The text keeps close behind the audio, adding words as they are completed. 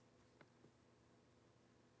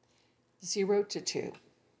0 to 2.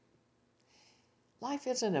 Life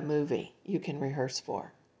isn't a movie you can rehearse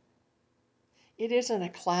for. It isn't a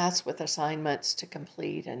class with assignments to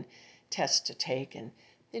complete and tests to take, and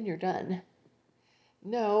then you're done.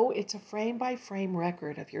 No, it's a frame-by-frame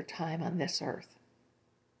record of your time on this earth.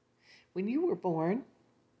 When you were born,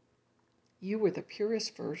 you were the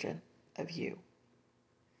purest version of you.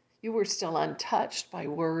 You were still untouched by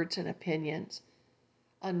words and opinions,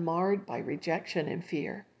 unmarred by rejection and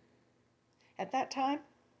fear. At that time,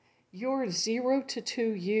 your 0 to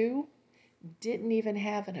 2 you didn't even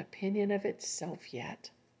have an opinion of itself yet.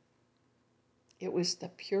 It was the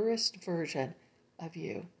purest version of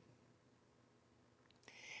you.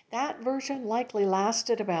 That version likely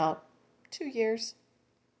lasted about 2 years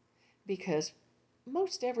because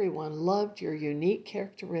most everyone loved your unique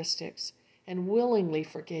characteristics and willingly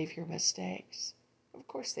forgave your mistakes. Of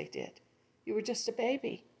course they did. You were just a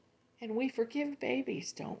baby, and we forgive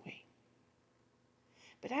babies, don't we?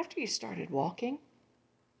 But after you started walking,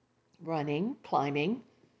 running, climbing,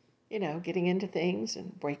 getting into things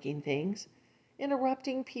and breaking things,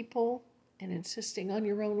 interrupting people and insisting on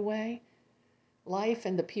your own way, life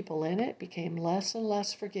and the people in it became less and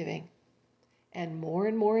less forgiving and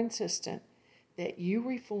more insistent that you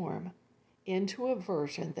reform into a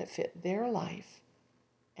version that fit their life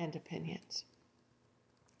and opinions.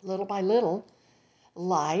 Little by little,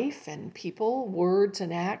 life and people, words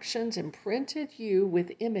and actions imprinted you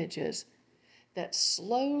with images that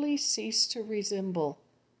slowly ceased to resemble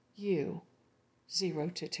you, 0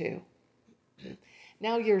 to 2.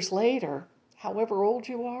 Now, years later, however old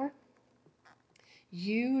you are,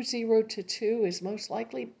 you, 0 to 2, is most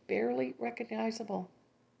likely barely recognizable.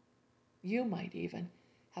 You might even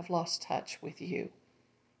have lost touch with you,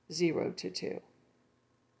 0 to 2.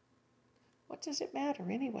 What does it matter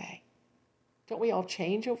anyway? Don't we all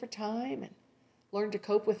change over time and learn to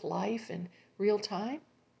cope with life in real time?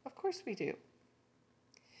 Of course we do.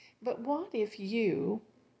 But what if you,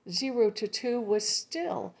 0 to 2, was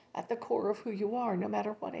still at the core of who you are, no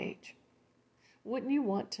matter what age? Wouldn't you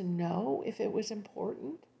want to know if it was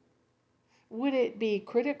important? Would it be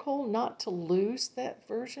critical not to lose that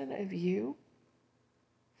version of you?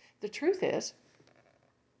 The truth is,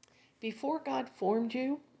 before God formed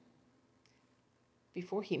you,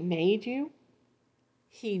 before He made you,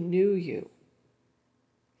 He knew you.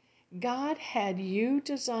 God had you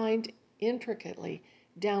designed intricately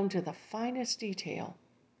down to the finest detail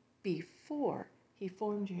before He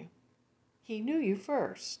formed you. He knew you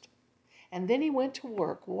first, and then He went to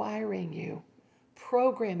work wiring you,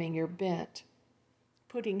 programming your bent,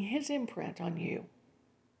 putting His imprint on you.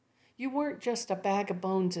 You weren't just a bag of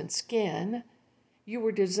bones and skin. You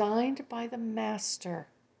were designed by the Master.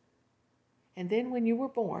 And then when you were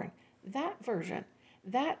born, that version,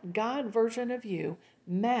 that God version of you,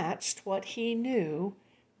 matched what He knew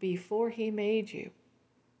before He made you.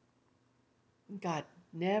 God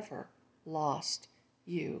never lost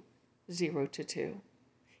you, 0 to 2.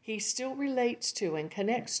 He still relates to and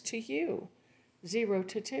connects to you, 0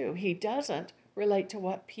 to 2. He doesn't relate to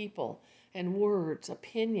what people and words,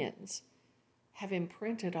 opinions have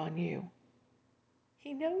imprinted on you.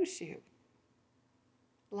 He knows you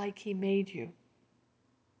like He made you.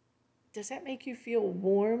 Does that make you feel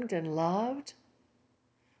warmed and loved,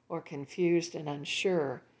 or confused and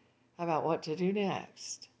unsure about what to do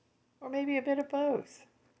next? Or maybe a bit of both.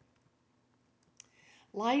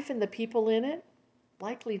 Life and the people in it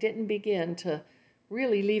likely didn't begin to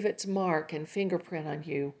really leave its mark and fingerprint on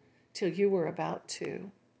you till you were about 2,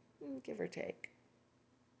 give or take.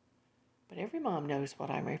 But every mom knows what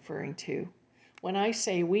I'm referring to when I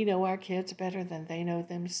say we know our kids better than they know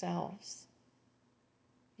themselves.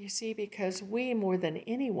 You see, because we, more than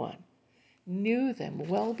anyone, knew them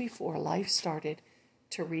well before life started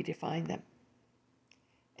to redefine them.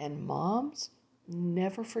 And moms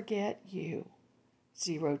never forget you,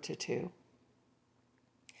 0 to 2.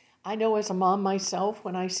 I know as a mom myself,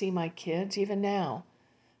 when I see my kids, even now,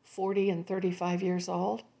 40 and 35 years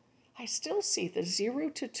old, I still see the 0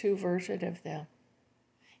 to 2 version of them.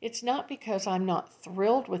 It's not because I'm not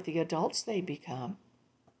thrilled with the adults they become,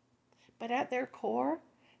 but at their core,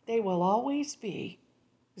 they will always be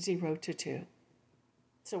 0 to 2.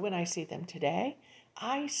 So when I see them today,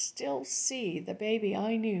 I still see the baby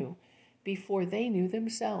I knew before they knew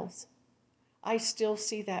themselves. I still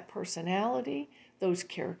see that personality, those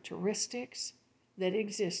characteristics that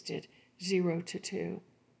existed 0 to 2.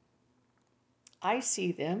 I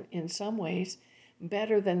see them in some ways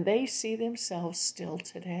better than they see themselves still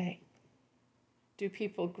today. Do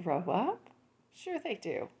people grow up? Sure they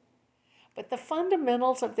do. But the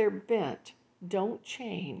fundamentals of their bent don't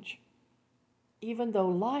change. even though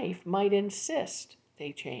life might insist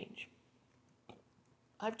they change.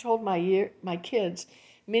 I've told my kids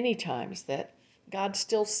many times that God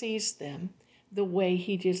still sees them the way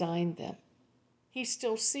He designed them. He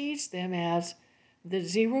still sees them as the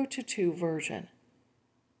 0 to 2 version.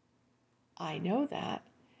 I know that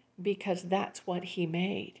because that's what He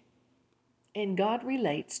made. And God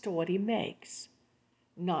relates to what He makes,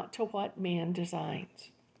 not to what man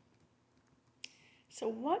designs. So,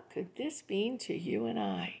 what could this mean to you and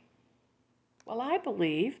I? Well, I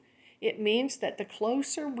believe it means that the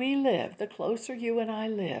closer we live, the closer you and I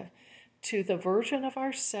live to the version of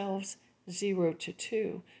ourselves 0 to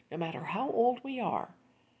 2, no matter how old we are,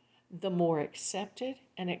 the more accepted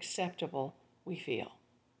and acceptable we feel,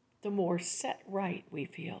 the more set right we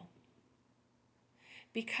feel.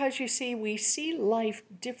 Because you see, we see life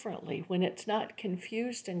differently when it's not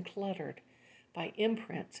confused and cluttered by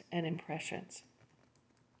imprints and impressions.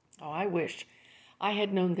 Oh, I wish I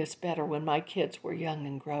had known this better when my kids were young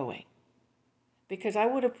and growing, because I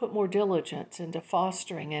would have put more diligence into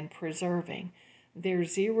fostering and preserving their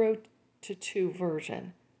 0 to 2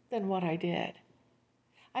 version than what I did.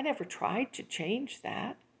 I never tried to change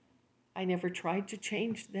that. I never tried to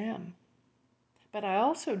change them. But I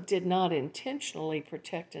also did not intentionally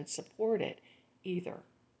protect and support it either.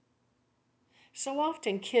 So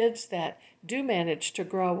often kids that do manage to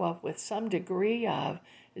grow up with some degree of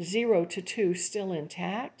 0 to 2 still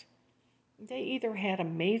intact, they either had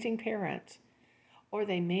amazing parents or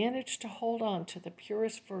they managed to hold on to the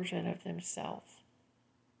purest version of themselves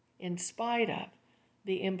in spite of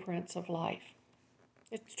the imprints of life.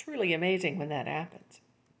 It's truly amazing when that happens.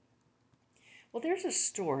 Well, there's a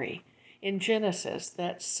story in Genesis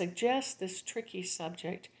that suggests this tricky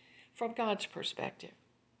subject from God's perspective.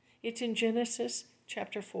 It's in Genesis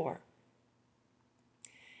chapter 4.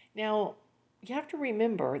 Now, you have to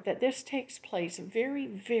remember that this takes place very,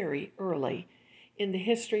 very early in the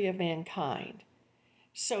history of mankind.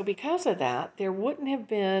 So because of that, there wouldn't have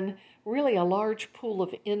been really a large pool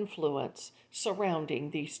of influence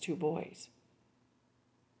surrounding these two boys.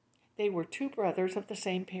 They were two brothers of the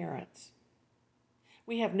same parents.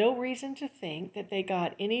 We have no reason to think that they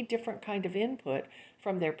got any different kind of input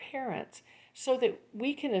from their parents, so that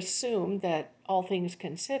we can assume that, all things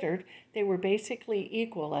considered, they were basically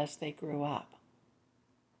equal as they grew up.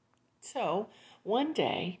 So, one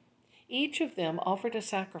day, each of them offered a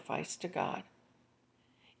sacrifice to God.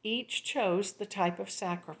 Each chose the type of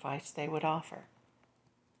sacrifice they would offer.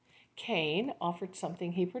 Cain offered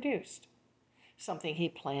something he produced, something he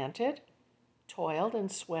planted, toiled,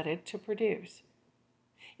 and sweated to produce.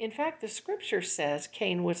 In fact, the scripture says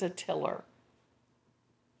Cain was a tiller,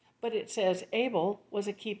 but it says Abel was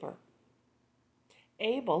a keeper.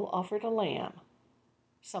 Abel offered a lamb,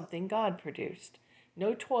 something God produced.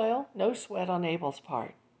 No toil, no sweat on Abel's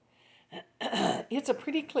part. It's a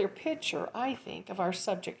pretty clear picture, I think, of our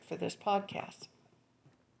subject for this podcast.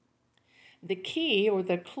 The key or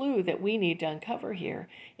the clue that we need to uncover here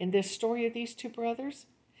in this story of these two brothers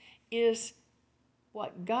is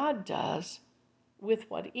what God does with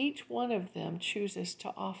what each one of them chooses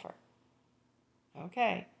to offer.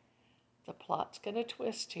 Okay, the plot's going to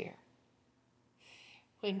twist here.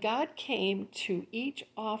 When God came to each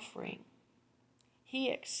offering,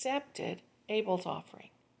 He accepted Abel's offering,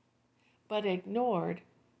 but ignored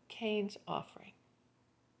Cain's offering.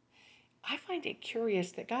 I find it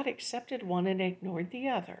curious that God accepted one and ignored the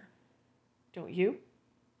other. Don't you?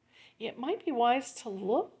 It might be wise to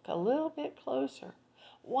look a little bit closer.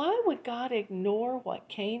 Why would God ignore what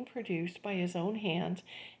Cain produced by his own hands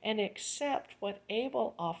and accept what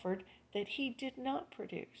Abel offered that he did not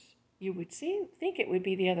produce? You would think it would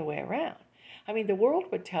be the other way around. I mean, the world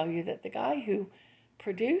would tell you that the guy who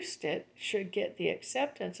produced it should get the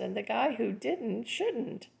acceptance and the guy who didn't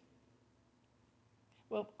shouldn't.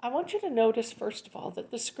 Well, I want you to notice, first of all,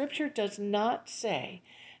 that the scripture does not say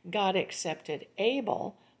God accepted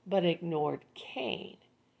Abel but ignored Cain.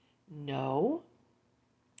 No,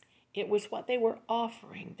 it was what they were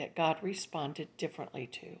offering that God responded differently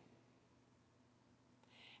to.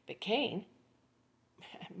 But Cain,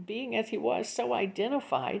 being as he was so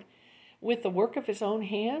identified with the work of his own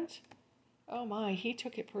hands, oh my, he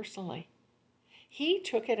took it personally. He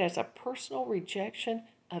took it as a personal rejection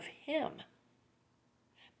of him.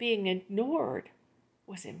 Being ignored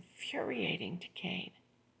was infuriating to Cain.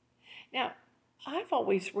 Now, I've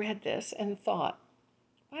always read this and thought,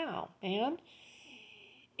 wow, man,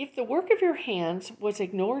 if the work of your hands was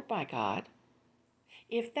ignored by God,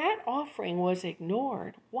 if that offering was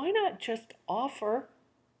ignored, why not just offer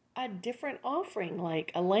a different offering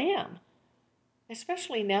like a lamb?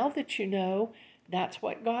 Especially now that you know that's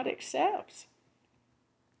what God accepts.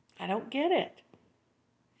 I don't get it.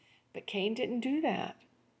 But Cain didn't do that.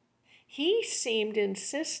 He seemed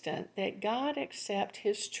insistent that God accept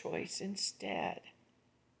his choice instead.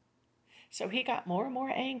 So he got more and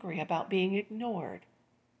more angry about being ignored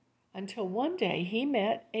until one day he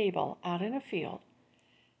met Abel out in a field.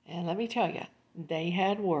 And let me tell you, they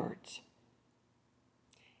had words.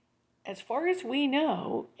 As far as we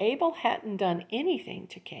know, Abel hadn't done anything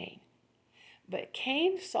to Cain. But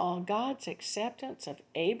Cain saw God's acceptance of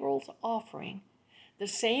Abel's offering the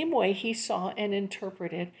same way he saw and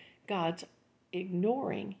interpreted God's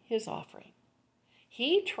ignoring his offering.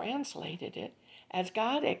 He translated it as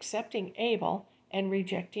God accepting Abel and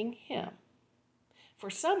rejecting him. For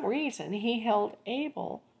some reason, he held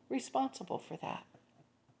Abel responsible for that.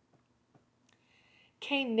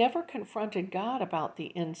 Cain never confronted God about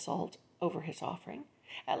the insult over his offering.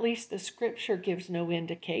 At least the scripture gives no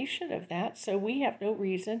indication of that, so we have no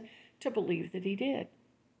reason to believe that he did.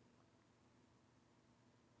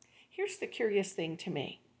 Here's the curious thing to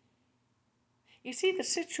me. You see, the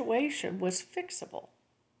situation was fixable.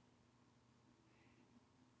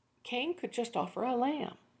 Cain could just offer a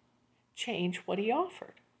lamb, change what he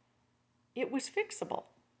offered. It was fixable.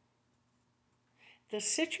 The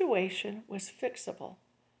situation was fixable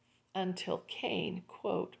until Cain,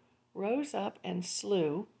 quote, rose up and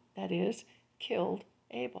slew, that is, killed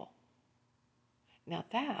Abel. Now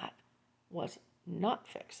that was not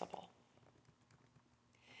fixable.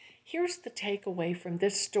 Here's the takeaway from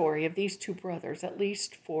this story of these two brothers, at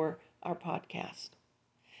least for our podcast.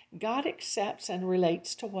 God accepts and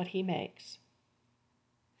relates to what he makes,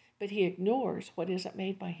 but he ignores what isn't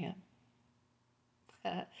made by him.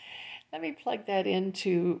 Let me plug that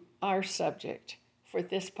into our subject for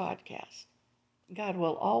this podcast. God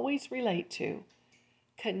will always relate to,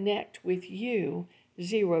 connect with you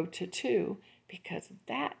 0 to 2, because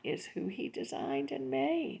that is who he designed and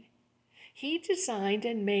made. He designed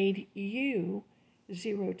and made you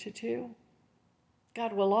 0 to 2.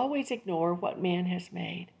 God will always ignore what man has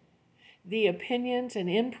made. The opinions and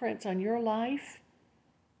imprints on your life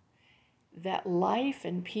that life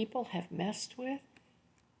and people have messed with,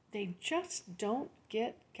 they just don't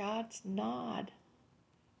get God's nod.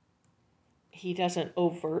 He doesn't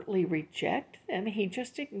overtly reject them. He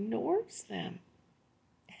just ignores them.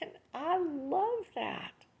 And I love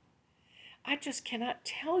that. I just cannot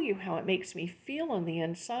tell you how it makes me feel on the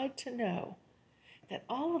inside to know that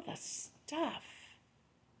all of the stuff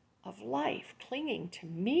of life clinging to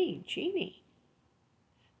me, Jeannie,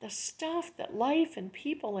 the stuff that life and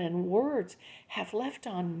people and words have left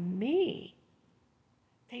on me,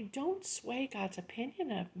 they don't sway God's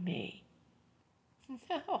opinion of me.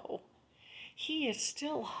 No, he is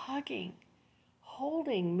still hugging,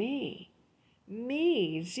 holding me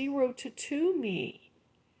 0 to 2 me.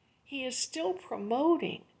 He is still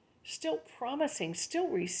promoting, still promising, still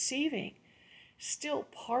receiving, still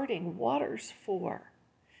parting waters for,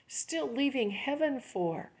 still leaving heaven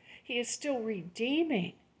for. He is still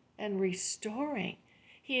redeeming and restoring.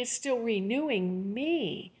 He is still renewing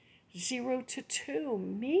me 0 to 2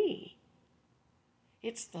 me.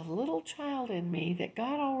 It's the little child in me that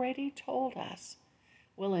God already told us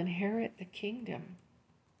will inherit the kingdom.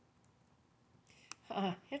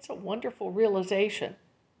 It's a wonderful realization.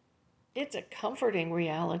 It's a comforting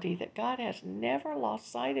reality that God has never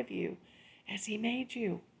lost sight of you as he made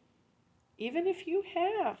you. Even if you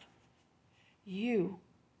have, you,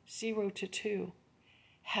 0 to 2,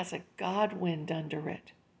 has a God wind under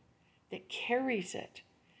it that carries it,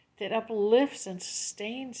 that uplifts and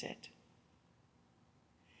sustains it.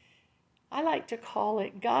 I like to call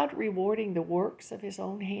it God rewarding the works of his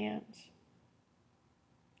own hands.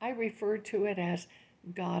 I refer to it as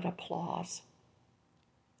God applause.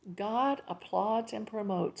 God applauds and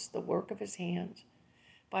promotes the work of his hands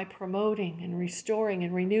by promoting and restoring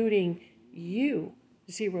and renewing you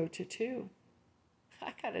 0 to 2.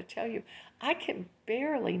 I gotta tell you, I can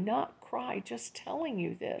barely not cry just telling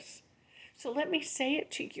you this. So let me say it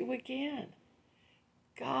to you again.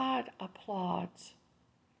 God applauds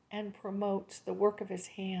and promotes the work of his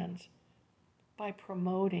hands by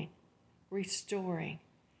promoting, restoring,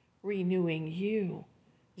 renewing you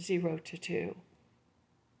 0 to 2.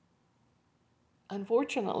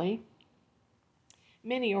 Unfortunately,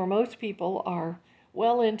 many or most people are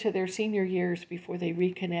well into their senior years before they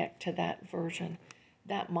reconnect to that version,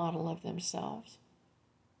 that model of themselves.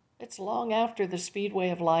 It's long after the speedway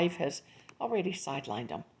of life has already sidelined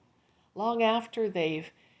them, long after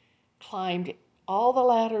they've climbed all the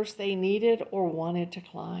ladders they needed or wanted to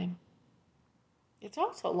climb. It's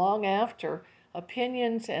also long after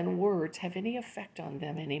opinions and words have any effect on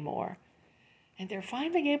them anymore, and they're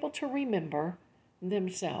finally able to remember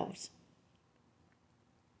themselves.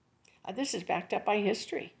 This is backed up by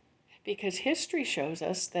history, because history shows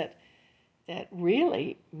us that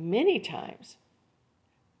really many times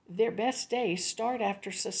their best days start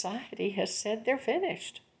after society has said they're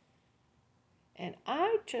finished. And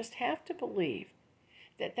I just have to believe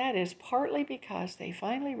that that is partly because they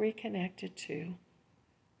finally reconnected to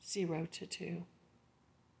 0 to 2.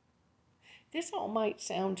 This all might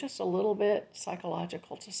sound just a little bit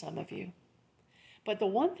psychological to some of you, but the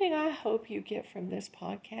one thing I hope you get from this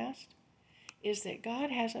podcast is that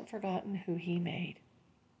God hasn't forgotten who He made.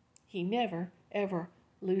 He never, ever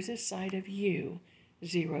loses sight of you,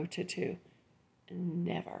 0 to 2.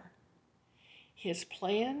 Never. His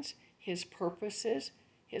plans, His purposes,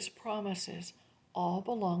 His promises all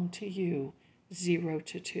belong to you, 0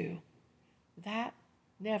 to 2. That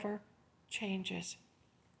never changes.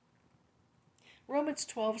 Romans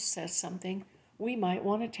 12 says something we might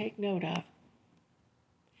want to take note of.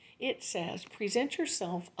 It says, present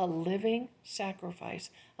yourself a living sacrifice,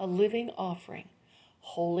 a living offering,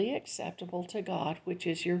 wholly acceptable to God, which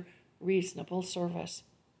is your reasonable service.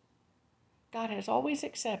 God has always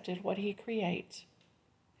accepted what He creates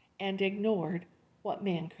and ignored what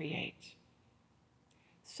man creates.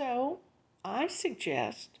 So I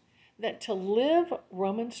suggest that to live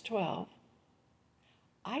Romans 12,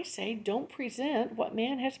 I say don't present what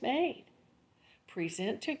man has made.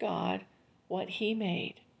 Present to God what He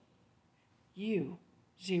made. You,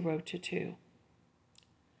 0 to 2.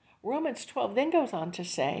 Romans 12 then goes on to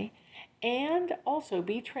say, and also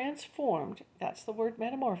be transformed, that's the word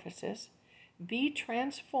metamorphosis, be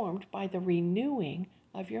transformed by the renewing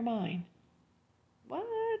of your mind.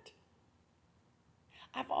 What?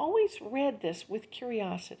 I've always read this with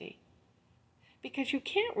curiosity, because you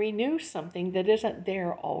can't renew something that isn't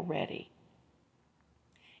there already.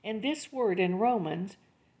 And this word in Romans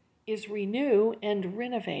is renew and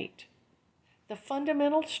renovate. The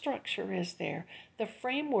fundamental structure is there. The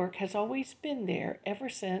framework has always been there ever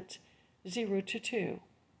since 0 to 2.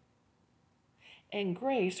 And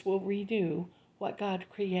grace will renew what God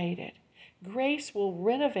created. Grace will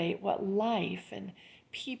renovate what life and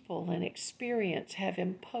people and experience have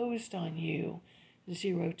imposed on you,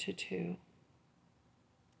 0 to 2.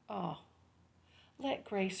 Oh, let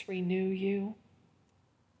grace renew you.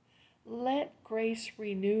 Let grace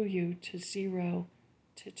renew you to 0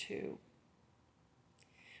 to 2.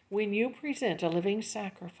 When you present a living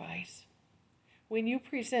sacrifice, when you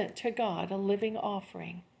present to God a living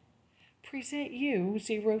offering, present you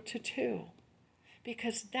 0 to 2,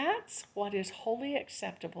 because that's what is wholly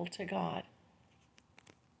acceptable to God.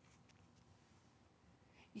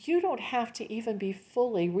 You don't have to even be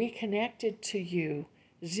fully reconnected to you,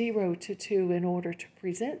 0 to 2, in order to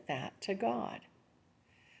present that to God.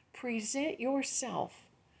 Present yourself,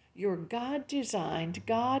 your God-designed,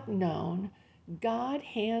 God-known,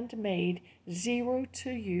 God-handmade 0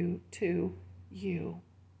 to you.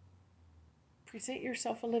 Present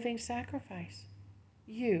yourself a living sacrifice.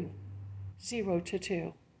 You, 0 to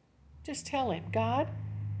 2. Just tell Him, God,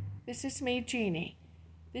 this is me, Jeannie.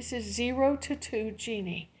 This is 0 to 2,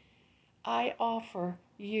 Jeannie. I offer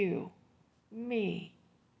you, me,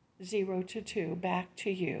 0 to 2, back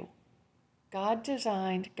to you. God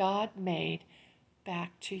designed, God made,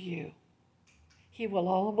 back to you. He will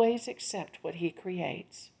always accept what He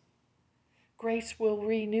creates. Grace will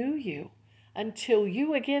renew you until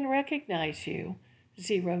you again recognize you,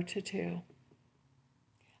 0 to 2.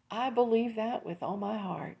 I believe that with all my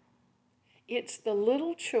heart. It's the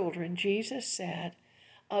little children, Jesus said,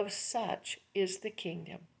 of such is the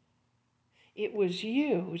kingdom. It was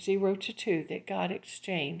you, 0 to 2, that God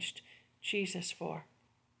exchanged Jesus for.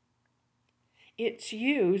 It's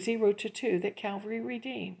you, 0 to 2, that Calvary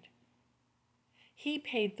redeemed. He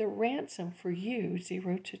paid the ransom for you,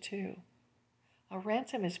 0 to 2. A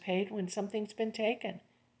ransom is paid when something's been taken.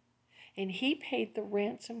 And He paid the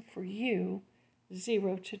ransom for you,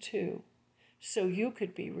 0 to 2, so you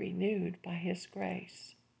could be renewed by His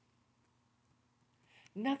grace.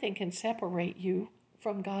 Nothing can separate you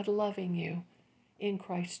from God loving you in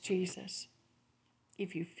Christ Jesus.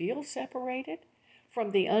 If you feel separated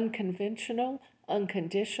from the unconventional,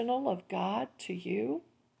 unconditional of God to you,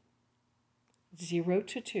 0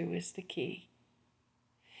 to 2 is the key.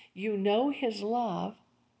 You know His love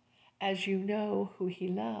as you know who He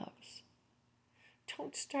loves.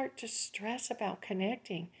 Don't start to stress about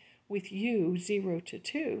connecting with you, 0 to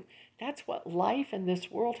 2. That's what life and this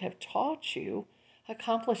world have taught you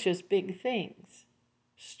accomplishes big things.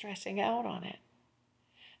 Stressing out on it.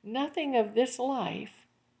 Nothing of this life,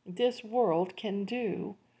 this world can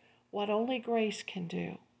do what only grace can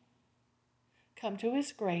do. Come to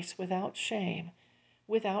His grace without shame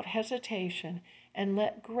without hesitation and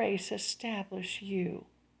let grace establish you.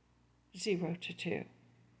 0 to 2.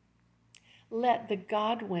 Let the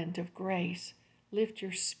God wind of grace lift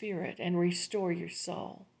your spirit and restore your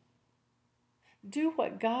soul. Do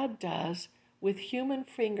what God does with human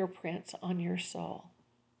fingerprints on your soul.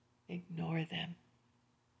 Ignore them.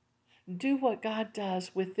 Do what God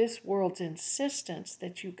does with this world's insistence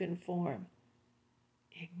that you conform.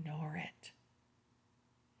 Ignore it.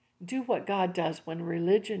 Do what God does when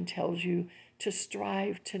religion tells you to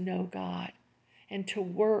strive to know God and to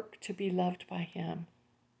work to be loved by Him.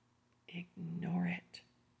 Ignore it.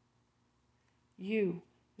 You,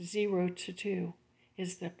 0 to 2,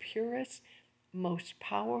 is the purest, most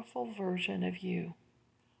powerful version of you,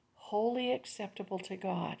 wholly acceptable to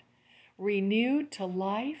God, renewed to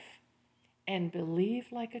life, and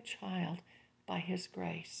believe like a child by His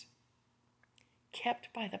grace,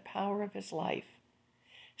 kept by the power of His life,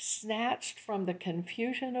 snatched from the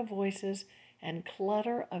confusion of voices and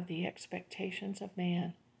clutter of the expectations of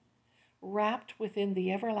man, wrapped within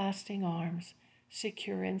the everlasting arms,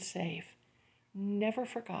 secure and safe, never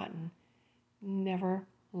forgotten, never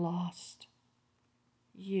lost.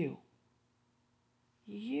 You,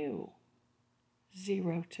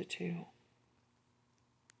 0 to 2.